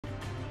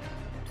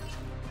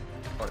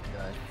Park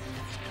guy.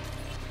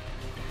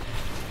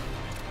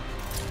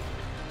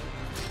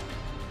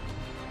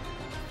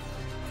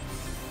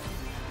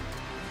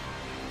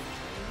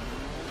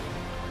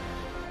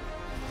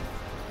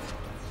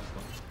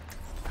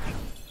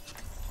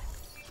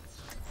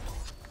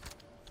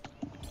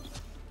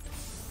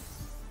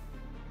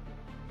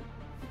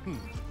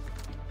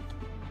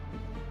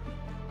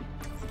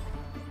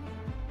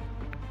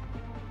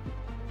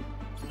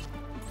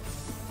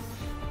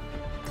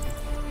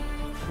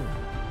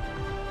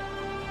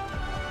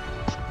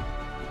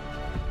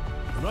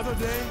 Another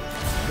day,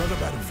 another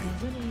battlefield.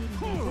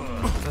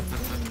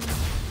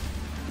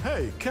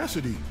 Hey,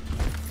 Cassidy,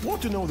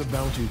 want to know the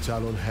bounty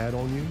Talon had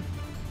on you?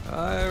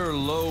 Higher or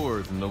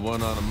lower than the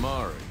one on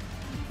Amari?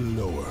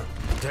 Lower.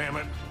 Damn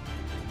it.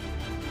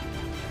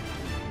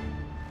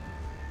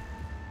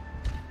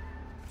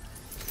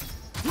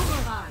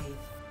 Five,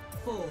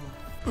 four,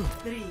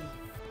 three,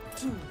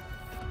 two,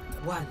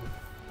 one.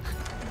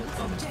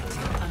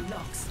 Objective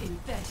unlocks in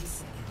 30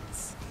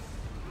 seconds.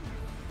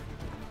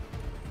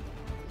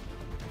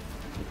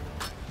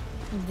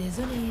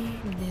 Désolé.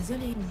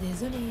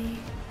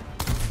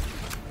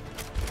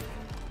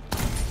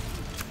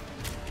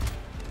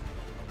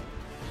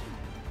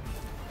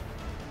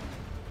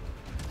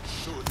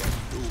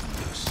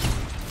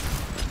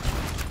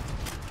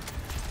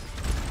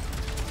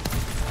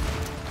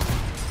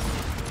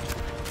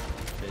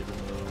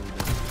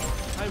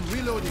 I'm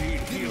reloading.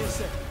 Give me a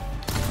sec.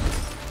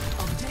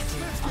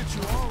 Objective Let's get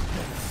you all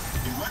better.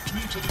 Direct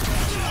me to the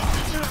task.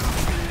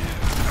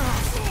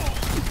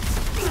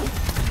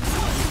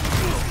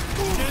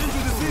 Get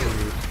into the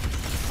field.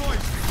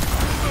 Fight.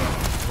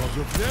 Cause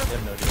of death.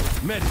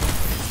 Medic.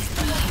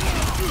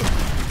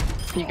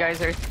 You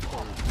guys are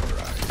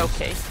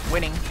okay.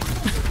 Winning.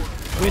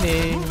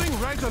 Moving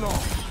right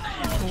along.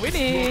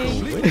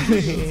 Winning.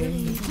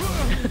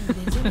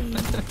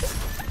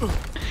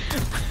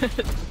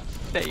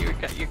 That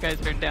you guys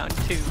are down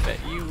 2, but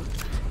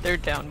they're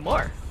down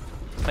more.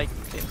 Like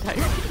the entire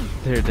team.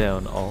 They're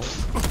down all.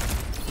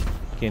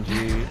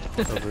 Genji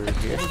over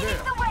here.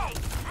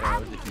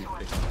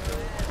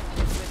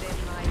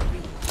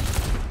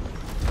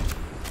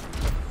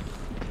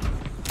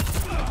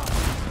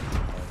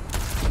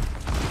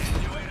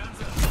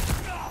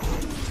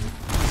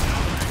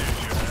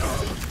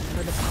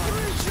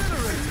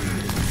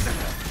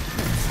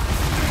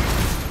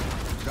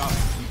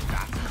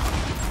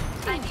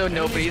 So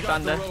nobody's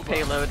on the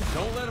payload.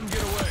 Don't let him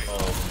get away.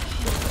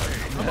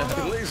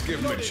 At least give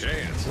him a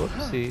chance.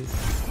 Whoopsies.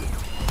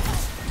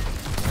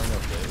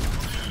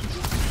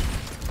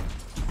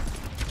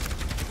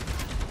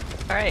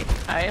 Alright,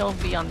 I'll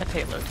be on the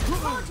payload.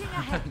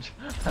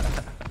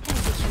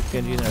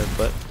 Genji in our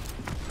butt.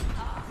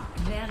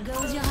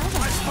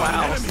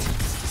 Wow.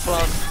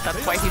 Well,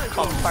 that's why he's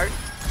called Fart.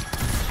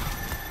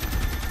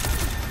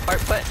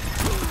 Fart butt.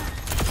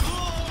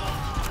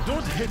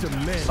 Don't hit a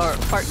man. Or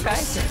Fart guy.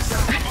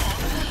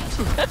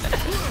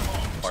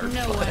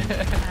 No one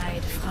can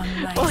hide from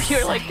my Oh,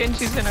 you're like sight.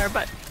 Genji's in our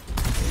butt.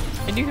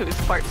 I knew he was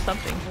Fart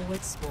something.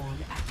 forward spawn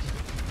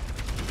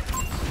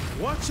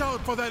active. Watch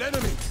out for that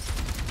enemy.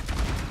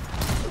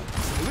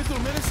 A little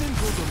medicine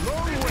goes a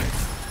long way.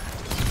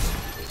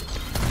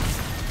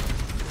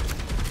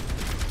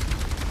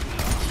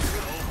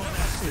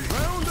 A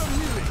round of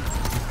healing.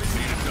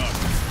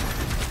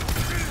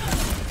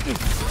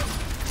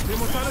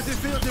 Immortality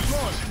field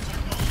deployed.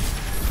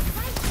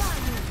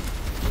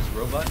 This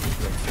robot needs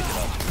to pick it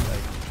up.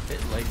 Like,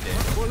 hit like that.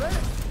 Olé.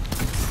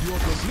 You're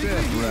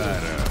completely healed.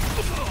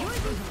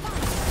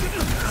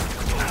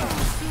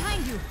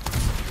 Behind you.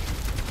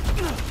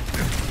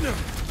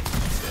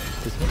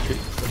 This matrix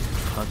is like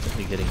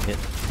constantly getting hit.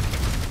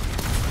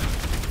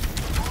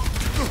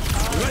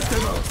 Let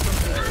them out.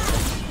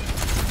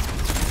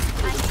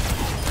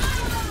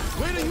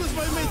 Way to use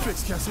my matrix,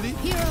 Cassidy.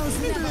 Heroes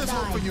Maybe never there's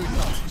hope for die. you.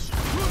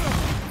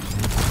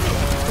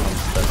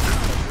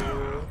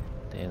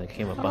 Damn, they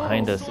came up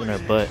behind us in our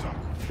butt.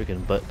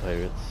 Freaking butt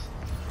pirates.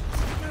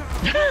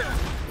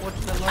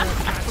 What's the lower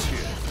catch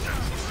here?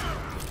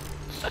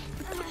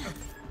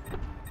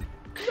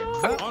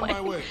 On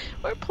my way.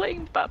 We're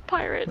playing butt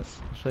pirates.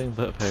 Playing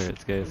butt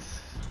pirates, guys.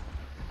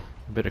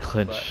 Better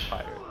clinch.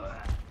 Butt pirate.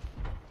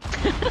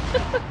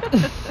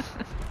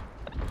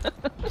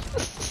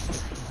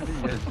 What are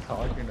you guys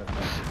talking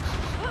about?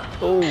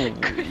 Oh,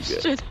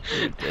 Christian.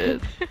 you're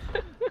dead.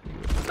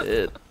 You're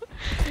dead.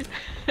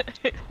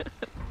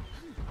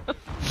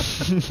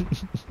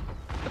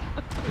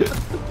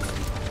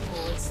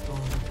 Forward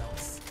spawn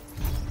loss.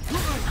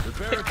 The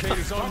barricade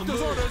is on the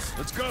move.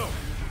 Let's go.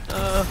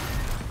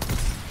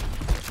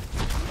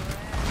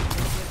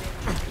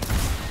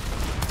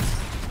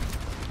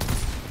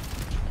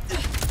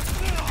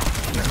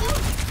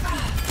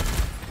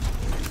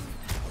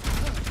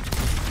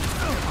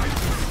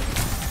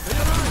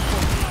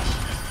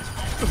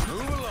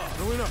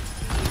 Going up.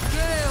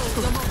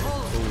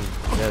 Oh,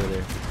 get out of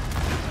there.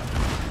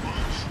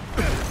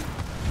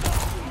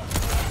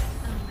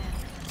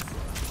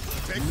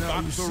 Take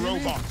back the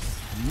robot.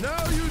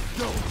 Now you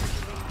don't.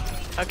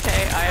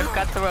 Okay, I've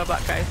got the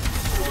robot, guys.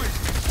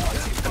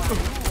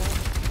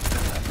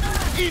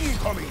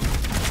 Incoming!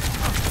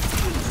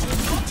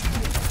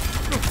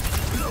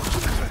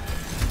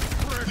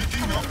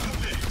 Picking up the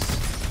pace.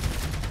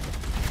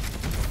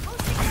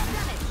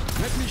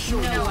 Let me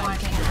show you. No one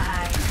can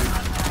hide from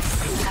my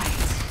sight.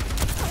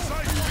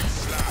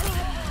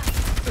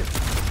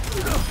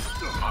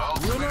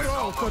 We're not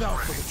all cut out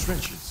for the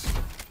trenches.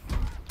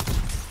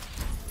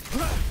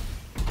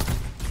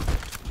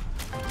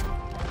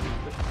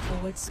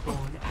 Forward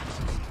spawn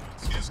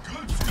activated. Is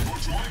good for your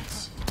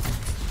joints.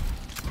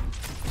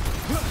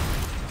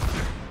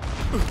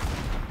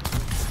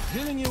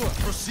 Healing you up.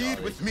 Proceed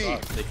with me.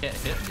 They can't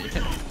hit me.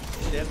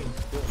 Stabbing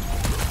still.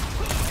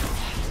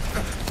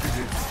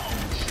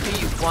 Do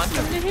you want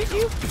them to hit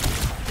you?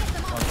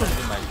 I'm trying to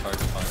get my charge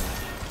fire.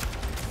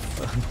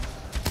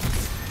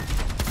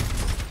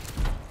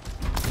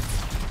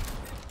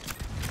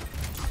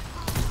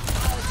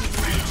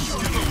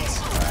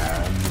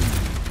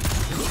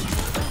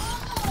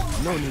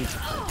 No need to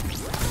fight.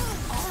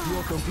 You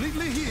are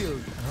completely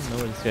healed. I don't know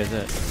where this guy's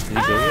at. Did he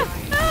go yet?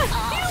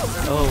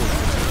 Oh.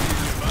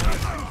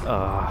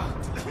 Ah.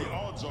 The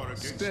odds are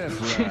against Step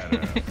right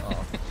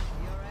up.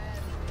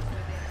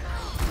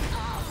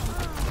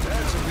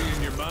 That should be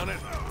in your bonnet.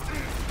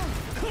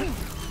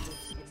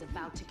 It's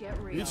about to get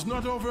real. It's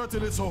not over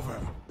till it's over.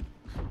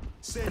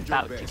 Send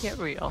About to get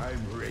real.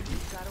 I'm ready.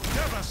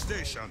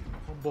 Devastation.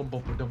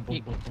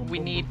 We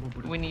need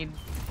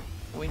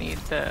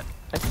a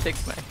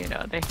Sigma, you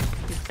know.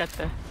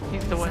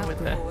 He's the one with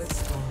the Forward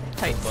spawn.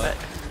 tight butt.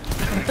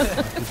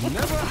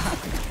 Never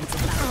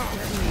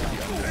happened.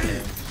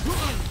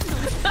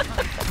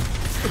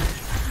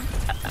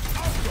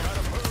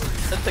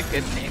 That's a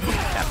good name,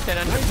 Captain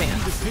Be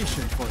Underpants.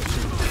 patient for a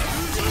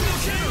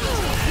change.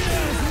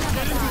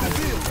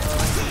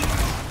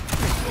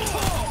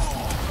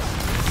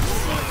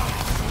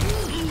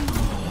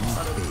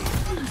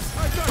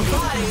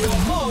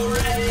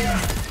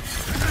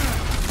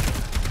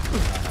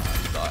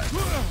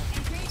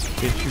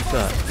 Get you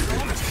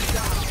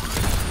got.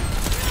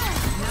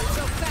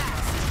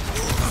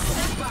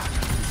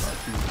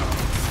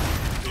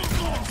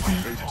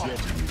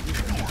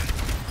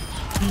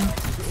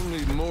 You'll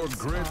need more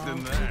grit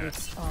than that.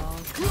 It's all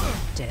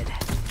dead.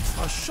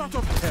 A shot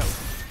of hell.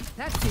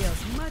 That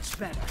feels much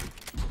better.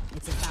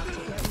 It's about to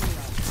get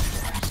real.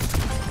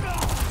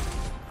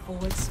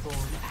 Forward spawn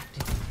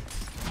activated.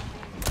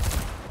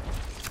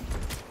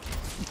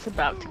 It's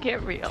about to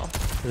get real.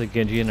 Is it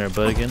Genji in our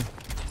butt again?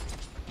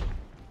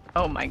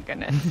 Oh my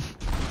goodness.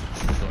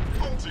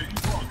 Halting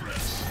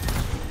progress.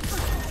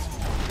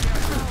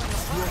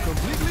 You are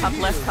completely Top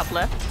healed. left, top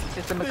left.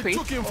 Is the They McCree?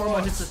 took him from Oh,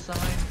 us. it's a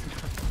sign.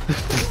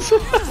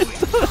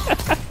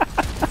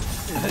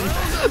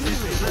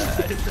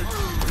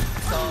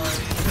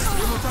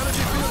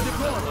 Immortality field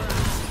deployed.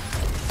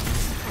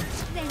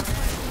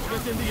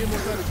 Get in the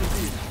immortality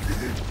field.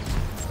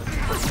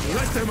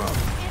 Let them up.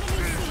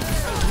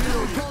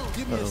 Reload.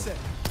 Give me a sec.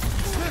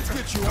 Let's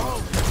get you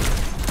out.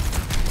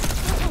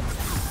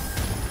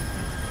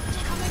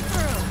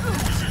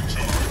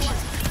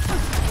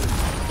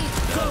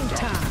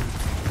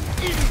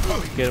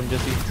 Get him,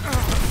 Jesse.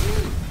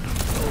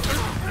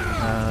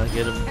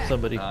 Get him,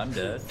 somebody. I'm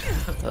dead.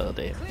 Oh,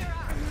 damn.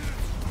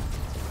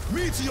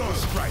 Meteor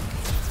strike.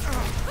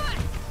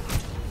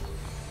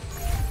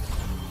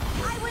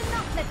 I will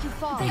not let you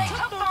fall.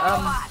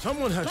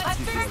 Someone has to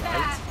keep you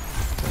alive.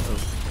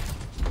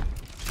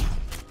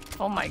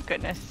 Oh my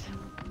goodness.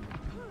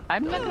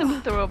 I'm not gonna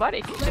move the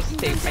robotic. Just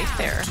stay right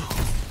there.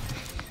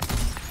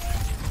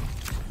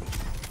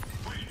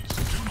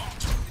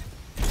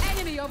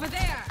 Enemy over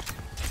there.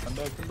 I'm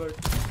back.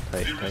 Tight,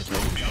 There tight, is no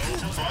tight. need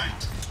to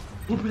fight.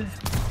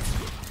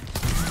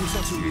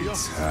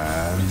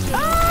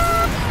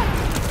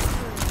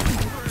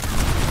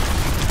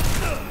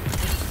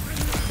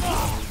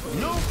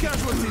 No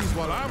casualties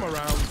while I'm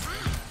around.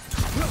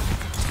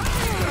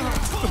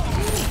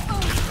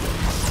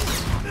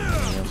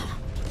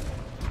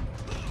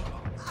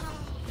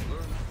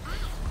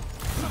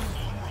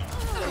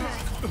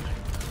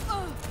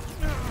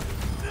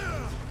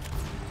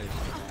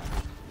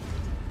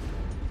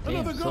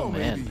 Another Damn, go, so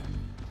mad. maybe.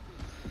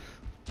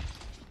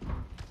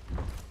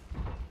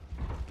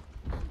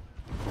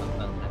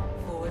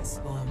 Forward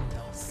spawn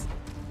loss.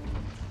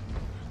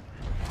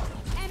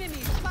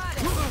 Enemy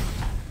spotted.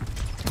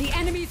 The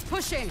enemy's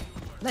pushing.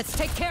 Let's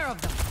take care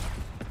of them.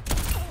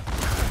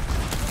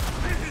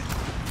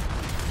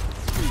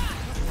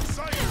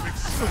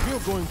 We're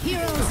going to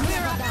Heroes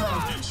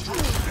whereabouts.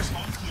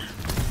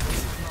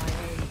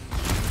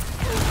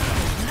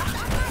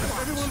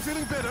 everyone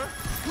feeling better?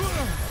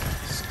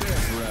 Step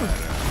right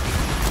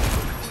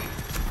up.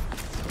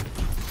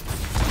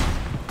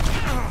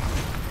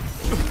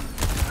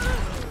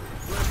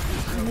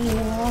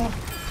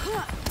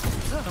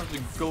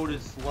 Something goat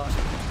is slut.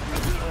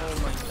 Oh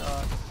my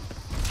god.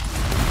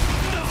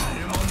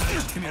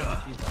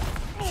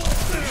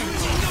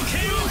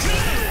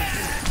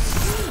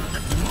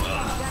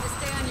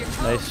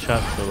 Nice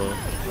shot, Solo.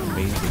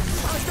 Amazing.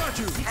 I got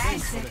you. 10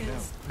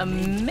 seconds.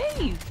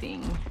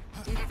 Amazing.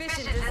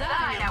 Efficient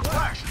design.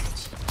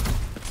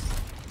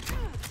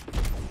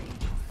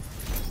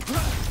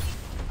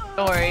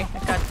 Don't worry, I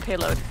got the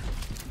payload.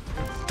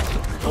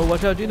 Oh,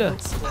 watch out, Geena!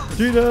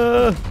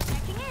 Geena!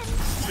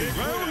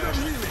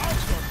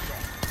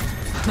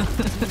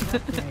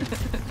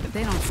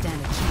 They don't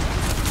stand a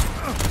chance.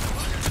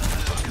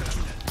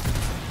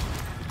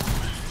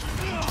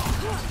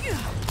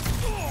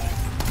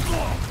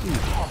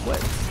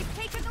 What?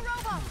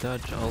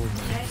 Dodge all of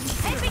mine.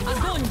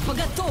 Огонь по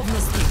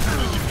готовности.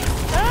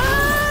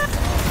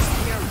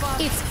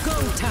 It's go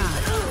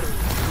time.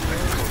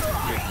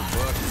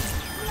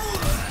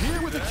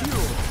 Here with the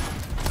cure.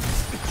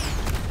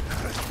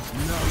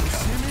 Now you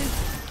see me?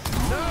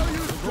 Now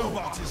you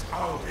robot is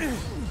out.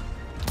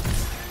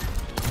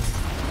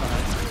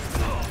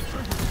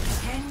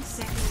 10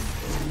 seconds.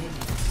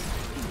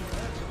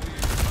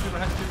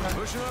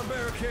 Pushing our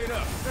barricade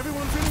up.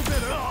 Everyone feeling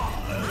better?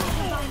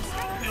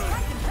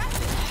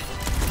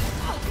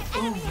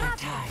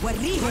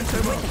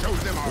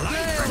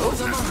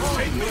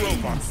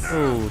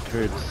 Oh,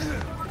 turds.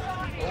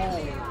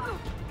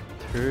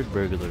 Turd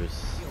burglars.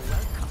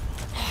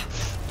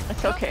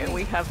 It's okay,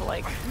 we have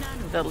like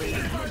the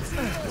lead.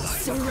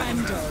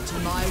 Surrender to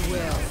my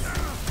will.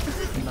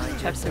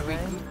 Have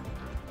surrender.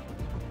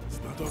 It's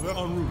not over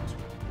en route.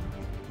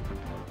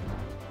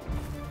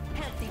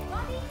 Healthy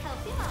body,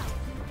 healthy mind.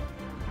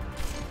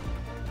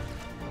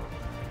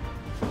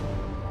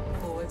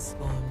 Forward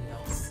spawn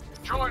loss.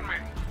 Join me.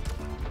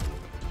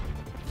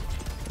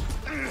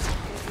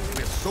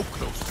 We're so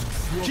close.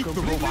 Keep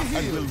the robot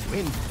and we'll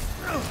win.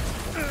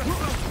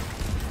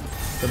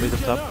 Somebody to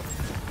stop.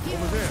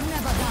 Heroes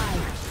never die.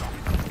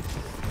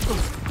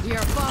 We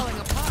are falling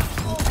apart.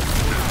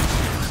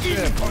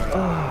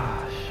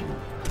 Ah, shoot.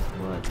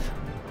 What?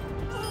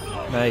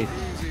 Nice.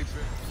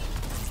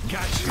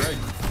 Gotcha.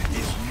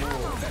 Is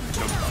more than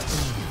numbers.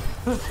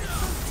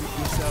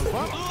 Yourself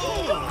up.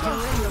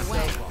 You're in the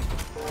way.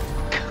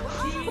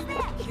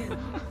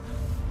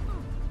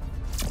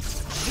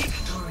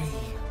 Victory.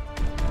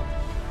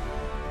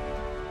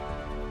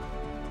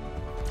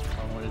 I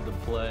wanted to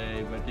play.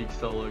 Mythic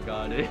Solo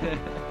got it.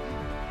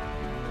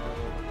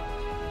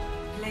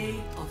 Play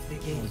of the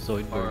game.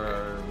 Zoidberg.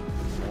 or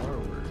more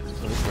words.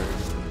 Zoidberg.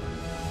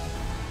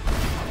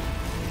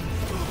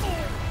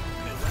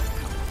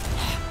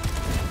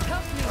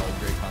 Oh,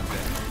 great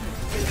content.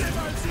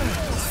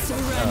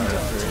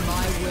 Surrender to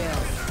my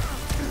will.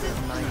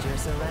 Mind your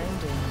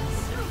surroundings.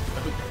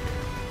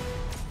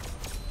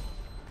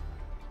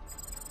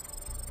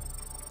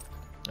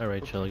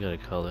 Alright, chill, I gotta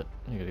call it.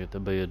 I gotta get to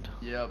bed.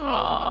 Yep. I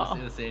Aw. was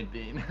gonna say the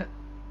same thing.